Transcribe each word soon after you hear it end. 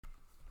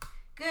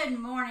Good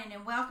morning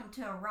and welcome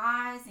to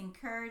Arise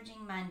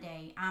Encouraging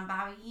Monday. I'm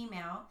Bobby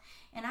Email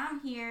and I'm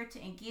here to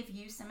give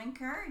you some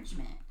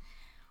encouragement.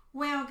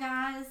 Well,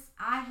 guys,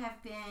 I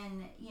have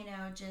been,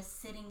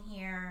 just sitting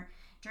here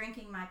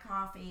drinking my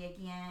coffee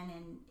again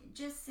and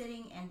just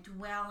sitting and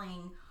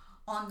dwelling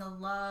on the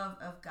love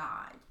of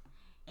God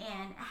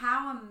and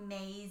how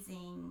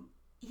amazing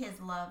His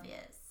love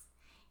is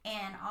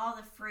and all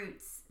the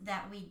fruits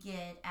that we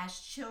get as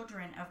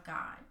children of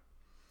God.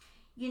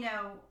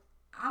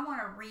 I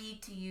want to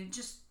read to you,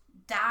 just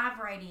dive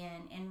right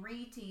in and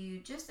read to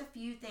you just a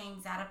few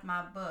things out of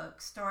my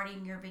book,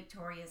 Starting Your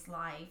Victorious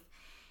Life.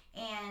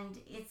 And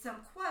it's some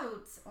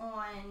quotes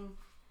on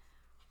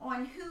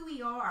who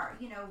we are,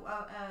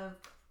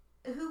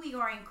 of who we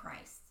are in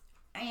Christ.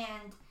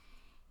 And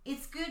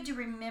it's good to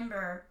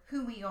remember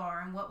who we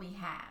are and what we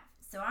have.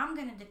 So I'm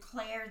going to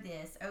declare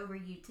this over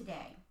you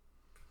today.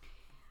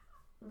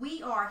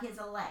 We are His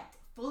elect,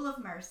 full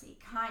of mercy,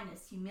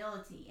 kindness,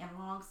 humility, and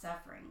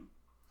long-suffering.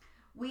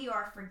 We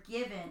are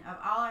forgiven of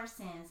all our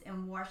sins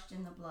and washed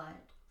in the blood.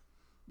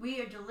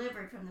 We are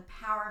delivered from the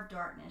power of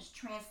darkness,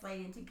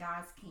 translated into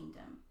God's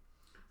kingdom.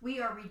 We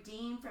are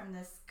redeemed from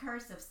the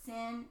curse of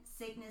sin,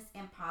 sickness,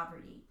 and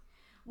poverty.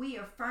 We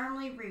are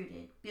firmly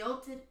rooted,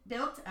 built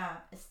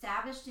up,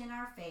 established in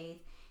our faith,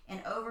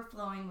 and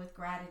overflowing with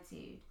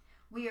gratitude.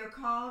 We are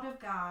called of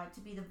God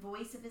to be the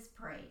voice of His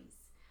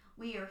praise.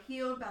 We are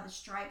healed by the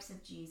stripes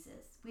of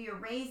Jesus. We are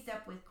raised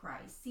up with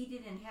Christ,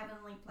 seated in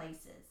heavenly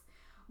places.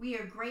 We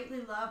are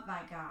greatly loved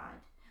by God.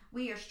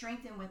 We are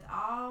strengthened with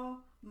all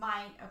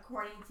might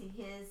according to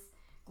His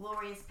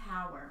glorious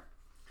power.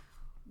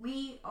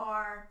 We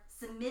are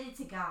submitted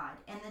to God,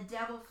 and the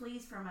devil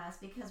flees from us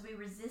because we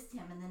resist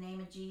him in the name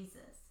of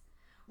Jesus.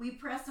 We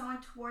press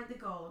on toward the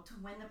goal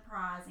to win the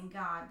prize in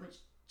God, which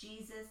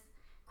Jesus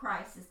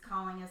Christ is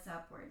calling us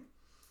upward.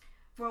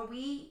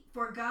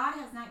 For God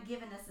has not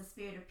given us a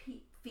spirit of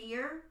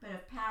fear, but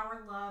of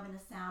power, love, and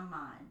a sound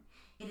mind.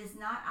 It is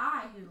not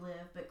I who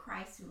live, but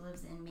Christ who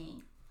lives in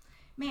me.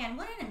 Man,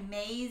 what an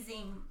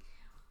amazing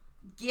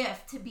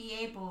gift to be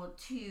able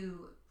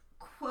to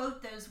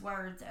quote those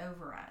words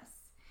over us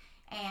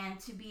and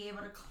to be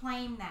able to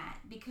claim that,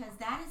 because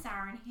that is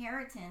our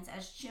inheritance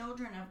as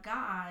children of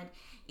God,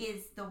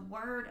 is the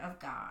Word of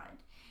God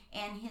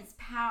and His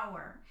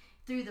power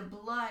through the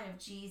blood of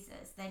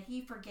Jesus, that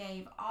He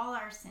forgave all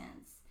our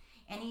sins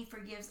and He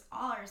forgives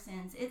all our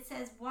sins. It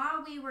says,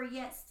 while we were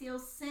yet still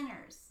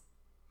sinners,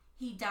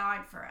 He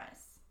died for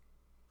us.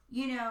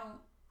 He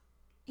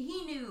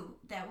knew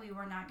that we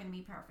were not going to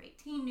be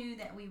perfect. He knew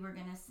that we were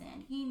going to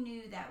sin. He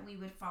knew that we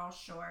would fall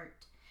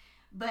short.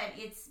 But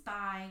it's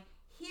by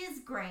His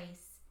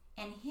grace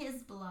and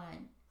His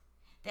blood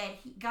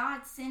that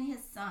God sent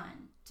His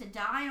Son to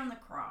die on the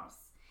cross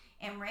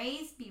and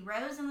be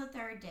rose on the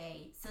third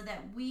day so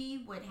that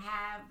we would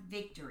have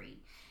victory.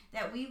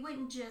 That we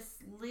wouldn't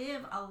just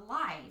live a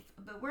life,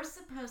 but we're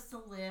supposed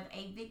to live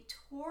a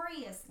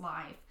victorious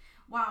life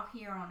while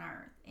here on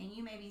earth. And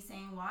you may be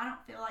saying, well, I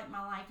don't feel like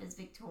my life is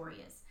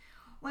victorious.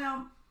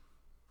 Well,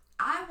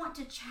 I want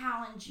to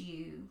challenge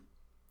you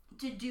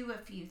to do a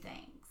few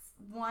things.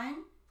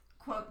 One,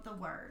 quote the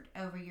Word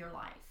over your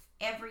life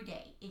every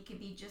day. It could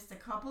be just a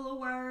couple of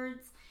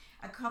words,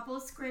 a couple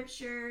of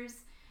scriptures.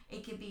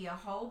 It could be a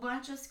whole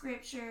bunch of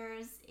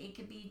scriptures. It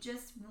could be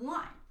just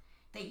one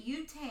that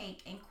you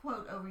take and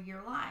quote over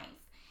your life.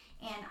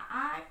 And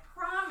I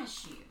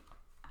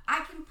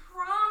can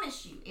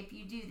promise you, if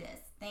you do this,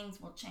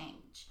 things will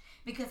change,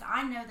 because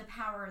I know the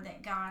power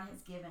that God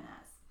has given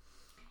us.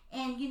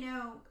 And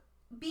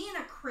being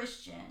a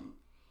Christian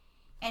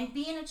and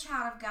being a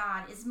child of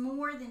God is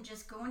more than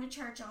just going to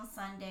church on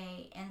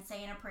Sunday and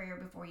saying a prayer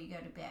before you go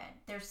to bed.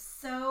 There's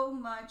so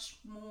much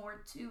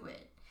more to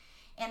it.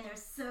 And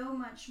there's so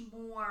much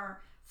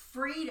more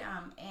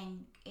freedom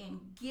and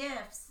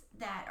gifts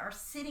that are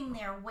sitting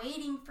there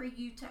waiting for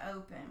you to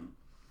open.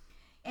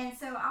 And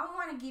so I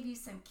want to give you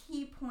some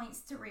key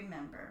points to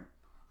remember.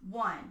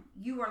 1,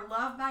 you are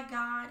loved by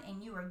God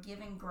and you are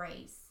given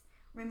grace.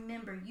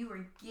 Remember, you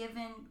are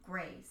given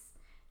grace.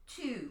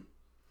 2,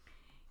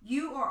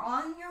 you are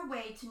on your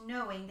way to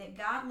knowing that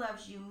God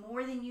loves you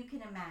more than you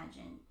can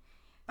imagine.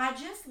 By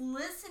just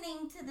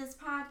listening to this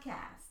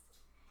podcast,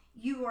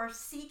 you are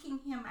seeking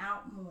Him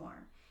out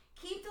more.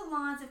 Keep the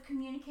lines of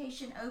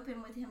communication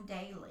open with Him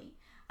daily.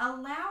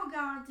 Allow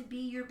God to be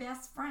your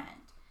best friend.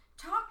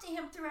 Talk to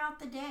Him throughout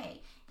the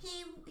day.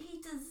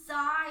 He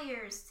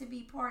desires to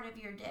be part of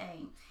your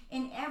day,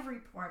 in every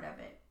part of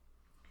it.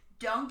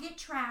 Don't get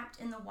trapped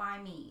in the why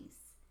me's,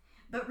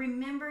 but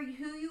remember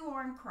who you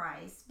are in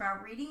Christ by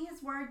reading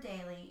His Word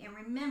daily, and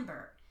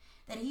remember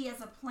that He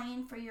has a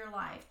plan for your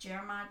life.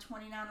 Jeremiah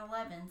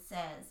 29:11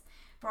 says,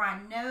 "For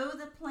I know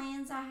the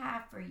plans I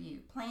have for you,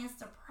 plans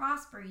to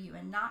prosper you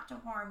and not to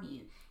harm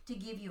you, to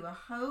give you a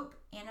hope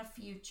and a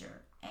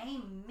future."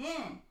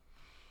 Amen.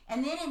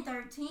 And then in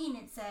 13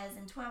 it says,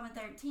 in 12 and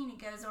 13 it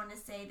goes on to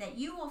say that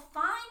you will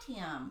find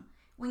Him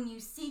when you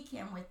seek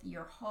Him with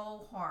your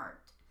whole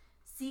heart.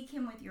 Seek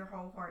Him with your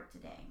whole heart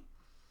today.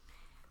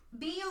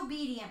 be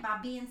obedient by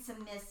being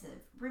submissive.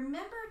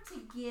 Remember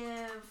to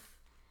give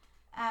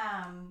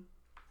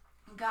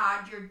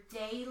God your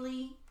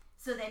daily,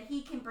 so that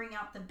he can bring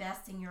out the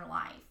best in your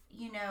life.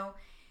 You know,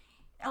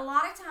 a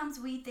lot of times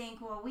we think,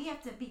 well, we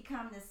have to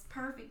become this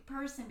perfect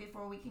person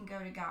before we can go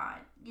to God.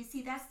 You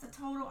see, that's the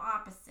total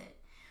opposite.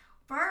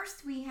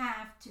 First, we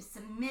have to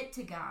submit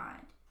to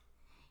God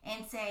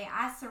and say,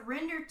 I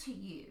surrender to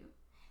you.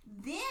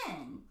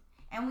 Then,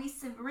 and we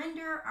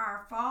surrender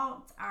our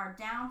faults, our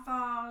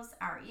downfalls,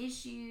 our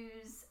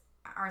issues,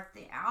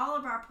 all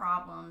of our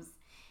problems.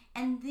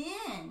 And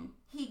then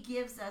he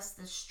gives us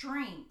the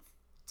strength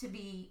to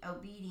be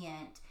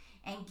obedient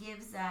and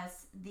gives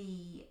us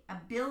the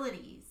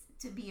abilities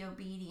to be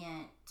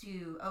obedient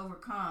to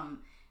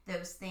overcome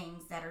those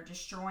things that are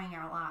destroying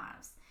our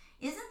lives.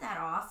 Isn't that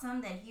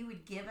awesome that he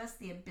would give us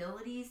the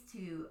abilities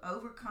to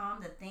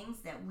overcome the things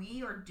that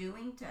we are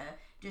doing to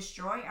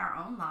destroy our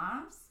own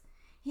lives?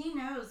 He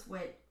knows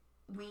what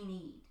we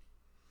need.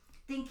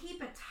 Then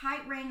keep a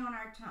tight rein on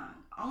our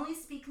tongue. Only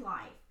speak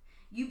life.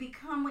 You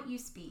become what you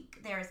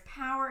speak. There is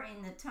power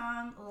in the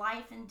tongue.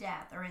 Life and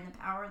death are in the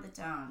power of the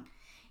tongue.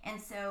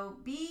 And so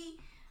be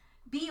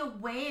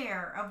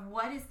aware of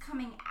what is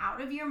coming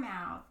out of your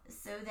mouth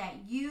so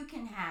that you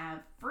can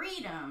have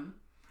freedom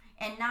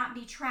and not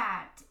be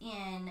trapped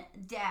in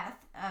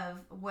death of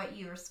what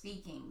you are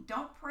speaking.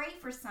 Don't pray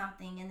for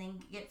something and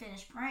then get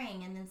finished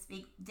praying and then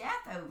speak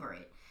death over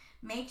it.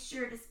 Make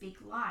sure to speak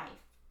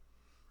life.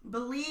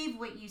 Believe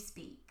what you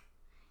speak.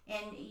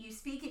 And you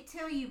speak it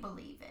till you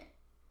believe it.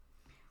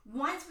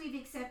 Once we've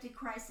accepted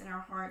Christ in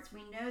our hearts,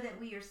 we know that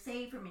we are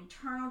saved from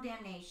eternal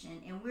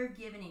damnation and we're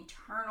given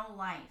eternal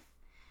life.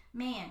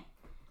 Man,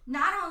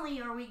 not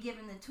only are we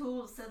given the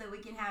tools so that we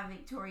can have a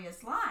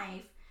victorious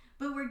life,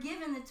 but we're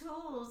given the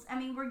tools.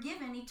 We're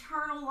given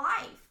eternal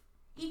life.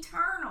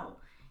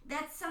 Eternal.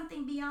 That's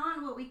something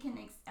beyond what we can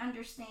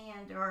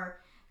understand or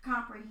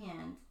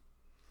comprehend.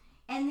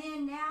 And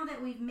then now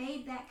that we've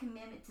made that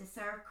commitment to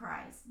serve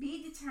Christ,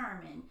 be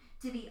determined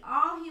to be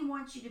all he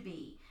wants you to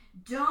be.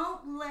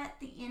 Don't let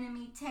the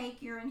enemy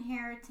take your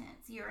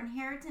inheritance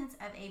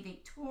of a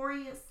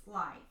victorious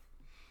life.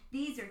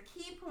 These are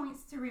key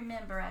points to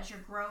remember as you're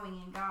growing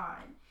in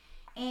God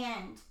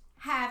and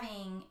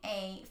having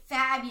a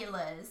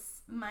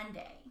fabulous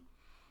Monday.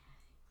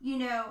 You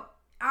know,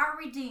 our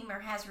Redeemer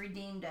has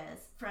redeemed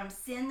us from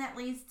sin that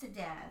leads to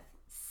death,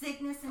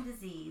 sickness and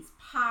disease,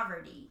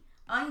 poverty,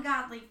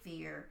 ungodly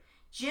fear,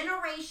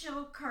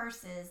 generational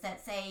curses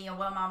that say,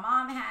 well, my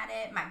mom had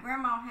it, my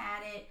grandma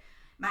had it,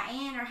 my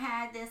aunt or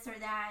had this or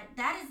that.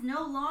 That is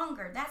no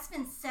longer. That's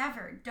been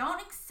severed.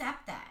 Don't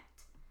accept that.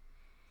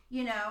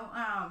 You know,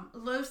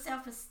 low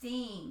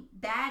self-esteem,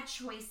 bad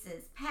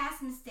choices,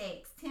 past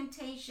mistakes,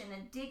 temptation,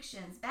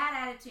 addictions, bad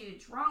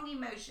attitudes, wrong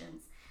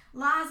emotions,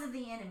 lies of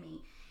the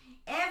enemy.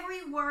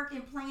 Every work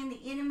and plan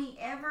the enemy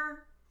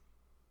ever,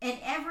 and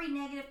every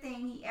negative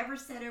thing he ever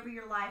said over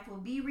your life will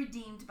be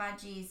redeemed by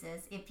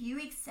Jesus if you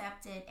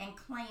accept it and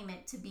claim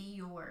it to be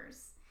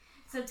yours.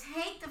 So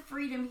take the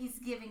freedom he's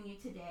given you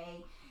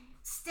today.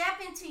 Step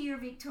into your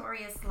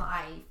victorious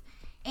life.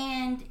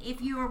 And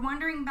if you are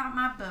wondering about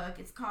my book,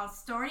 it's called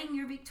Starting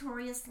Your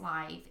Victorious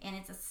Life. And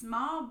it's a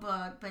small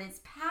book, but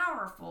it's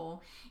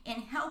powerful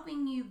in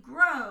helping you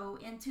grow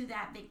into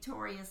that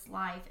victorious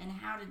life and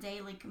how to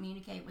daily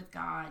communicate with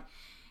God.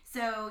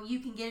 So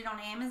you can get it on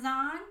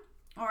Amazon,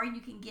 or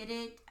you can get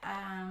it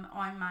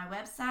on my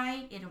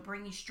website. It'll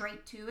bring you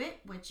straight to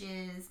it, which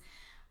is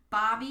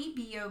Bobby,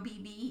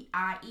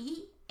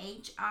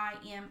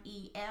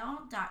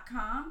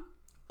 BOBBIEHIMEL.com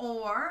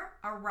or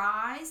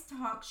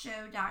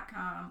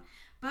arisetalkshow.com.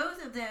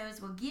 Both of those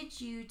will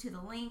get you to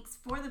the links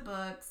for the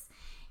books.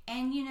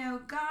 And, you know,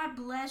 God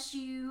bless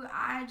you.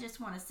 I just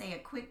want to say a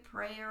quick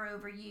prayer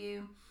over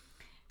you.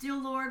 Dear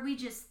Lord, we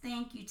just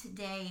thank you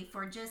today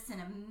for just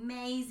an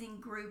amazing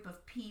group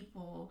of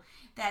people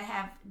that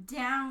have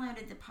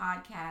downloaded the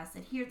podcast,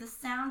 that hear the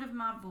sound of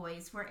my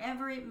voice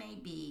wherever it may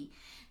be,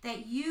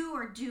 that you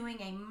are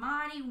doing a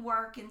mighty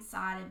work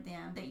inside of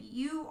them, that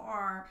you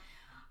are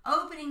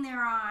opening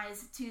their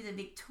eyes to the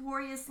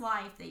victorious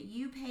life that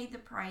you paid the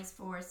price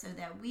for so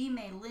that we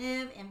may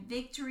live in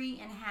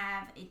victory and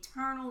have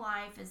eternal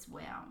life as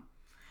well.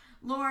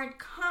 Lord,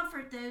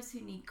 comfort those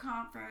who need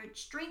comfort,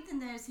 strengthen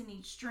those who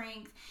need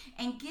strength,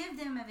 and give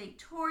them a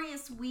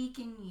victorious week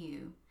in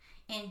you.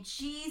 In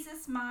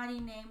Jesus'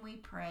 mighty name we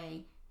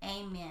pray.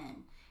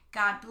 Amen.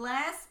 God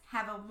bless.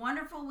 Have a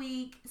wonderful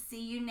week.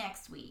 See you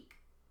next week.